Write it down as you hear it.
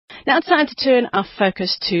Now it's time to turn our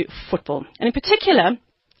focus to football, and in particular,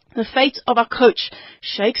 the fate of our coach,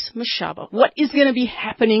 Shakes Mashaba. What is going to be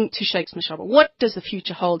happening to Shakes Mashaba? What does the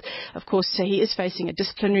future hold? Of course, he is facing a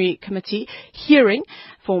disciplinary committee hearing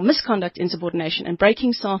for misconduct, insubordination, and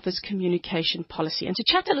breaking SAFA's communication policy. And to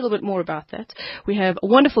chat a little bit more about that, we have a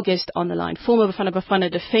wonderful guest on the line, former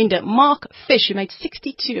Bafana defender Mark Fish, who made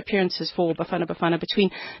 62 appearances for Bafana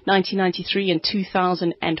between 1993 and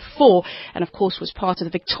 2004, and of course was part of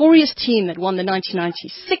the victorious team that won the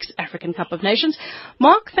 1996 African Cup of Nations.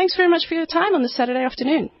 Mark, thanks very much for your time on this Saturday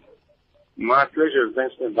afternoon. My pleasure.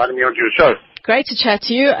 Thanks for inviting me onto your show. Great to chat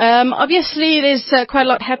to you. Obviously, there's quite a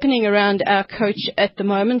lot happening around our coach at the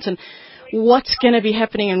moment, and what's going to be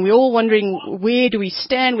happening, and we're all wondering, where do we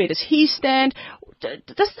stand? Where does he stand?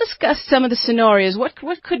 Let's discuss some of the scenarios. What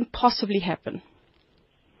could possibly happen?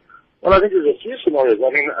 Well, I think there's a few scenarios. I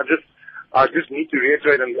mean, I just need to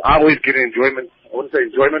reiterate, and I always get enjoyment. I wouldn't say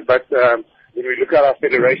enjoyment, but when we look at our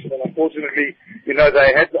federation, and unfortunately,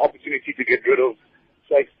 they had the opportunity to get rid of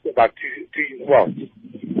Shakes about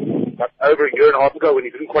over a year and a half ago when he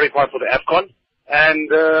didn't qualify for the AFCON, and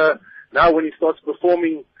now when he starts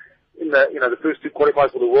performing in the first two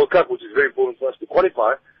qualifiers for the World Cup, which is very important for us to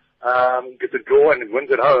qualify, get the draw and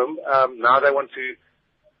wins at home. Now they want to,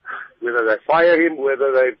 whether they fire him,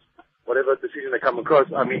 whatever decision they come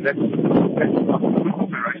across. I mean, that's our football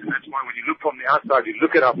federation. That's why when you look from the outside, you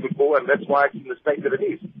look at our football, and that's why it's in the state that it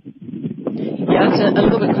is. Yeah, it's a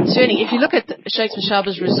little bit concerning. If you look at Shakes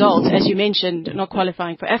Mashaba's results, as you mentioned, not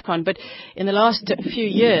qualifying for AFCON, but in the last few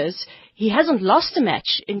years, he hasn't lost a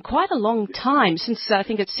match in quite a long time. Since I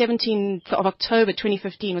think it's 17th of October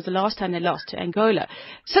 2015 was the last time they lost to Angola.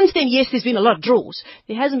 Since then, yes, there's been a lot of draws.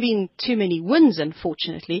 There hasn't been too many wins,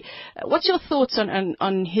 unfortunately. What's your thoughts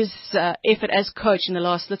on his effort as coach in the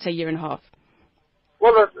last, let's say, year and a half?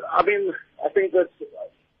 Well, I think that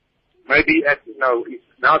maybe he's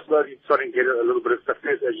now slowly starting to get a little bit of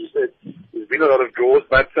success, as you said. There's been a lot of draws,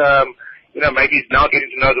 but maybe he's now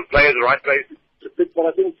getting to know the players, the right players to pick. But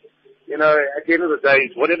I think, at the end of the day,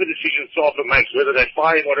 whatever decision SAFA makes, whether they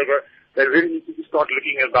fire him, whatever, they really need to start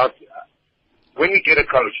looking about when we get a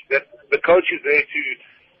coach, that the coach is there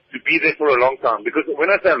to be there for a long time. Because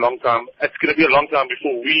when I say a long time, it's going to be a long time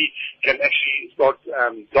before we can actually start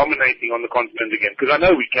dominating on the continent again. Because I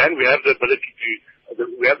know we can. We have the ability to.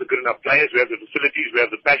 We have the good enough players, we have the facilities, we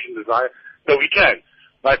have the passion, desire, so we can.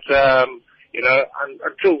 But,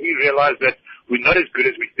 until we realize that we're not as good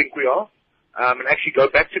as we think we are, and actually go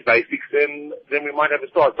back to basics, then we might have a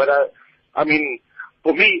start. But,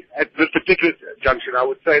 for me, at this particular junction, I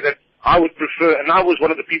would say that I would prefer, and I was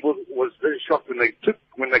one of the people who was very shocked when they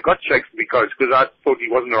got Shakes to be coach, because I thought he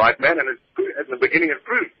wasn't the right man, and at the beginning it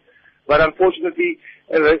proved. But unfortunately,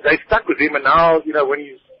 they stuck with him, and now, when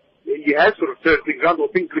he has sort of turned things around, or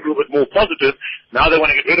things look a little bit more positive. Now they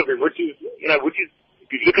want to get rid of him, which is, if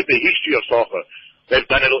you look at the history of SAFA, they've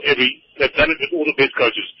done it with all the best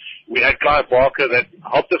coaches. We had Clive Barker that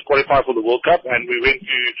helped us qualify for the World Cup, and we went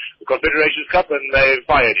to the Confederations Cup, and they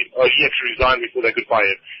fired him. He actually resigned before they could fire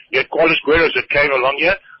him. You had Carlos Guerreros that came along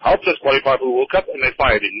here, helped us qualify for the World Cup, and they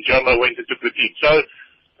fired him. Jomo went and took the team. So,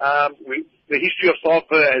 the history of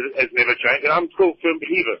SAFA has never changed, and I'm still a firm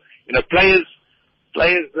believer.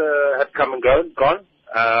 Players have come and gone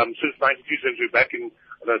since 92, since we're back in,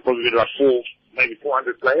 probably about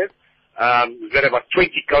 400 players. We've got about 20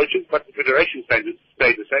 coaches, but the federation stayed the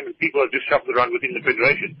same, and people are just shuffled around within the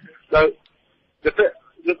federation. So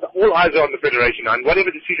all eyes are on the federation, and whatever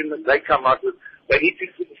decision that they come out with, they need to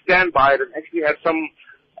stand by it and actually have some,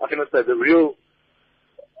 the real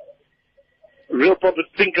proper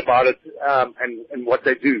think about it, and what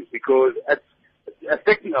they do, because it's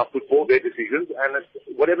affecting our football, their decisions, and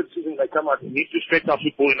whatever decisions they come out, need to stretch our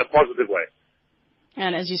football in a positive way.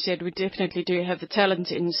 And as you said, we definitely do have the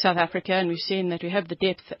talent in South Africa, and we've seen that we have the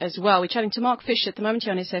depth as well. We're chatting to Mark Fish at the moment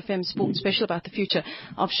here on SFM Sports Special about the future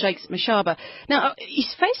of Shakes Mashaba. Now,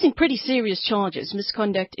 he's facing pretty serious charges: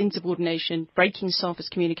 misconduct, insubordination, breaking SAFA's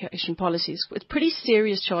communication policies. It's pretty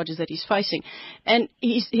serious charges that he's facing. And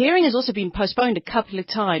his hearing has also been postponed a couple of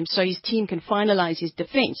times so his team can finalize his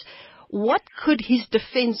defense. What could his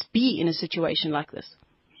defense be in a situation like this?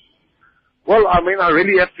 Well, I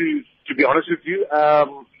really have to be honest with you,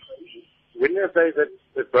 when they say that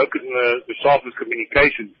they've broken the SAFA's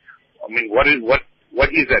communication, what is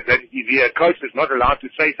that? That is he a coach that's not allowed to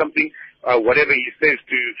say something, whatever he says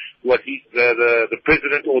to the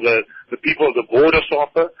president or the people of the board of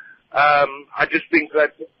SAFA? I just think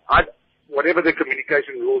that whatever the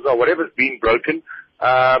communication rules are, whatever's been broken,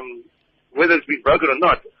 whether it's been broken or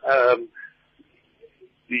not,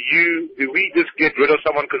 do we just get rid of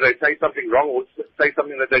someone because they say something wrong or say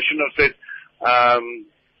something that they shouldn't have said?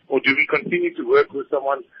 Or do we continue to work with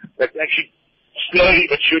someone that's actually slowly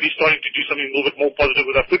but surely starting to do something a little bit more positive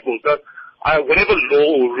with our football? So, whatever law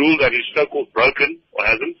or rule that is so-called broken or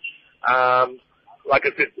hasn't, like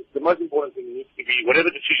I said, the most important thing needs to be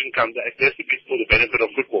whatever decision comes, it has to be for the benefit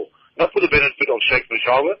of football. Not for the benefit of Shakes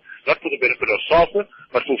Mashaba, not for the benefit of SAFA,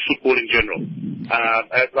 but for football in general.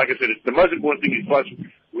 Like I said, the most important thing is for us,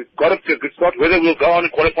 we've got up to a good start. Whether we'll go on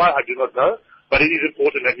and qualify, I do not know. But it is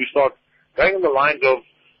important that we start going on the lines of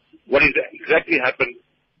what is exactly happened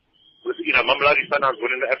with, Mamelodi Sundowns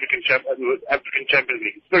winning the African Champions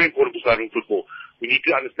League. It's very important for South African football. We need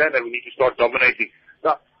to understand that we need to start dominating.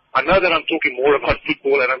 Now, I know that I'm talking more about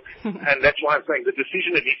football, and that's why I'm saying the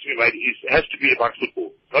decision that needs to be made has to be about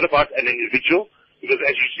football, not about an individual, because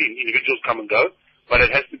as you see, individuals come and go, but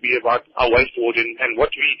it has to be about our way forward and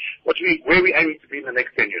where we're aiming to be in the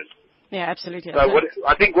next 10 years. Yeah, absolutely. So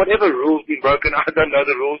I think whatever rules been broken, I don't know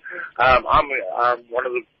the rules. I'm one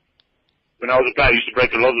of the, when I was a player, I used to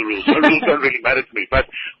break a lot of the rules. So rules don't really matter to me. But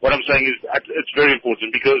what I'm saying is it's very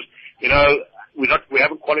important because, we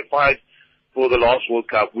haven't qualified for the last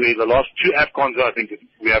World Cup. The last 2 AFCONs, I think,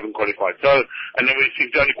 we haven't qualified. So, and then we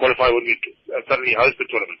seem to only qualify when we suddenly host the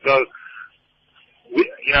tournament. So,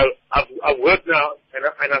 I've worked now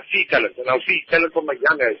and I see talent, and I'll see talent from my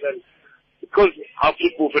young age, and because our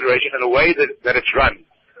football federation and the way that it's run,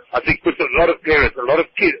 I think puts a lot of parents, a lot of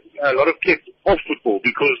kids off football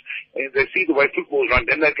because they see the way football is run,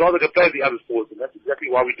 then they'd rather go play the other sports, and that's exactly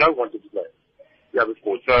why we don't want them to play the other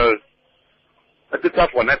sports. So it's a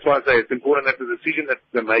tough one. That's why I say it's important that the decision that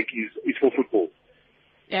they make is for football.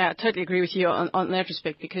 Yeah, I totally agree with you on that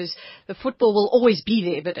respect because the football will always be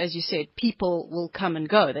there, but as you said, people will come and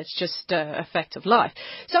go. That's just a fact of life.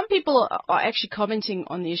 Some people are actually commenting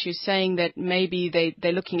on the issue, saying that maybe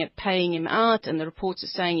they're looking at paying him out, and the reports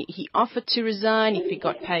are saying he offered to resign if he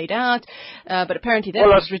got paid out, but apparently that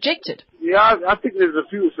was rejected. Yeah, I think there's a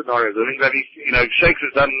few scenarios. I think that Shakes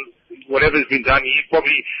has done whatever's been done. He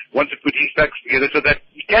probably wants to put his facts together so that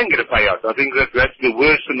he can get a payout. I think that's the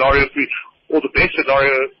worst scenario for or the best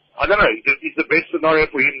scenario, I don't know, is the best scenario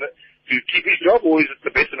for him to keep his job, or is it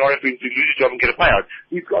the best scenario for him to lose his job and get a payout?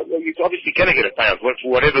 He's obviously going to get a payout for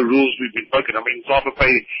whatever rules we've been broken. I mean, SAFA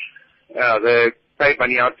they pay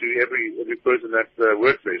money out to every person that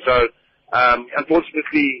works there. So,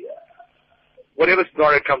 unfortunately, whatever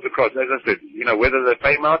scenario comes across, as I said, whether they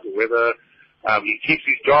pay him out or whether he keeps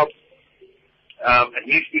his job,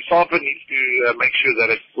 SAFA needs to make sure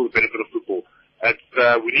that it's for the benefit of football.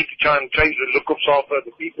 We need to try and change the look of SAFA,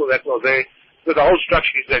 the people that are there, so the whole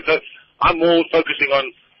structure is there. So I'm more focusing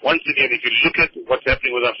on, once again, if you look at what's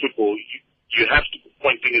happening with our football, you have to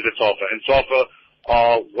point fingers at SAFA. And SAFA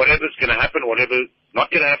are whatever's going to happen, whatever's not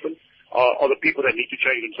going to happen, are the people that need to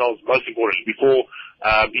change themselves most importantly before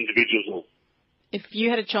individuals will. If you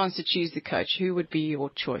had a chance to choose the coach, who would be your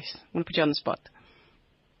choice? I'm going to put you on the spot.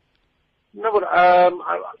 No, but I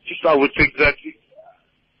would think that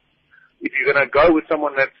if you're going to go with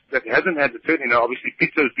someone that hasn't had the turn, obviously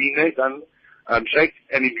Peter's been there, done Shakes,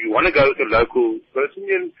 and if you want to go with a local person,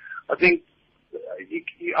 then I think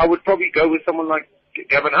I would probably go with someone like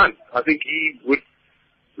Gavin Hunt. I think he would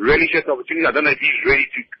really share the opportunity. I don't know if he's ready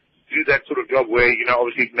to do that sort of job where,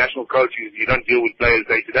 obviously national coaches, you don't deal with players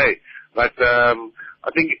day to day. But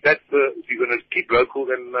I think if you're going to keep local,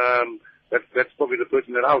 then that's probably the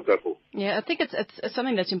person that I would go for. Yeah, I think it's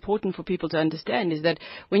something that's important for people to understand is that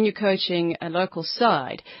when you're coaching a local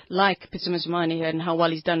side, like Pitso Mosimane and how well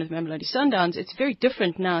he's done with Mamelodi Sundowns, it's very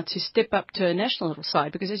different now to step up to a national level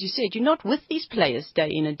side because, as you said, you're not with these players day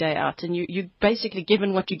in and day out, and you're basically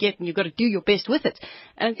given what you get, and you've got to do your best with it.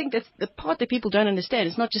 And I think that's the part that people don't understand.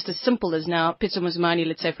 It's not just as simple as now Pitso Mosimane,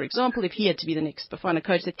 let's say, for example, if he had to be the next Bafana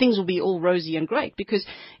coach, that things will be all rosy and great because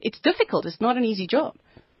it's difficult. It's not an easy job.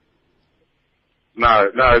 No,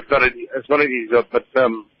 it's not an easy job, but,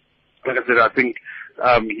 like I said, I think,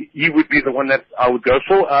 he would be the one that I would go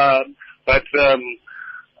for, but, I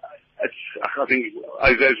think,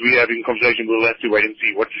 as we have in conversation, we'll have to wait and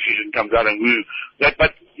see what decision comes out and who, but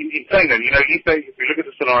in saying that, if we look at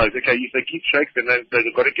the scenarios, okay, if they keep Shakes, then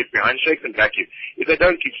they've got to get behind Shakes and back him. If they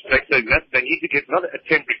don't keep Shakes, they need to get not a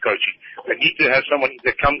temporary coaching. They need to have someone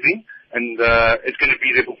that comes in and, it's going to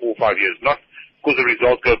be there for 4 or 5 years, not because the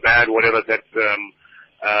results go bad, whatever, that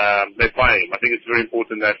they fire him. I think it's very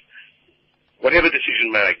important that whatever decision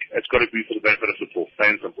we make, it's got to be for the benefit of football,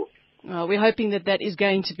 plain and simple. Well, we're hoping that is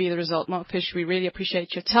going to be the result. Mark Fish, we really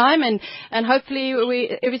appreciate your time, and hopefully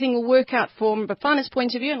everything will work out from Bafana's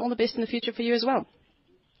point of view, and all the best in the future for you as well.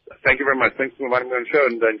 Thank you very much. Thanks for inviting me on the show,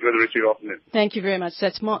 and enjoy the rest of your afternoon. Thank you very much.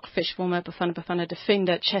 That's Mark Fish, former Bafana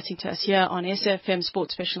defender, chatting to us here on SAFM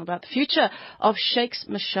Sports Special about the future of Shakes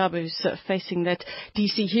Mashaba, who's facing that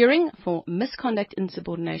DC hearing for misconduct,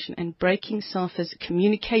 insubordination and breaking SAFA's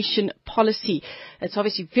communication policy. It's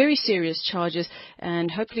obviously very serious charges,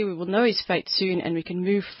 and hopefully we will know his fate soon and we can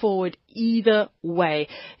move forward either way.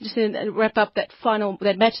 Just to wrap up that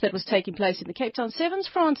match that was taking place in the Cape Town Sevens,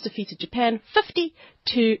 France defeated Japan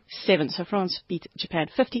 50-7. So France beat Japan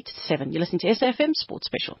 50-7. You're listening to SAFM Sports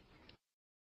Special.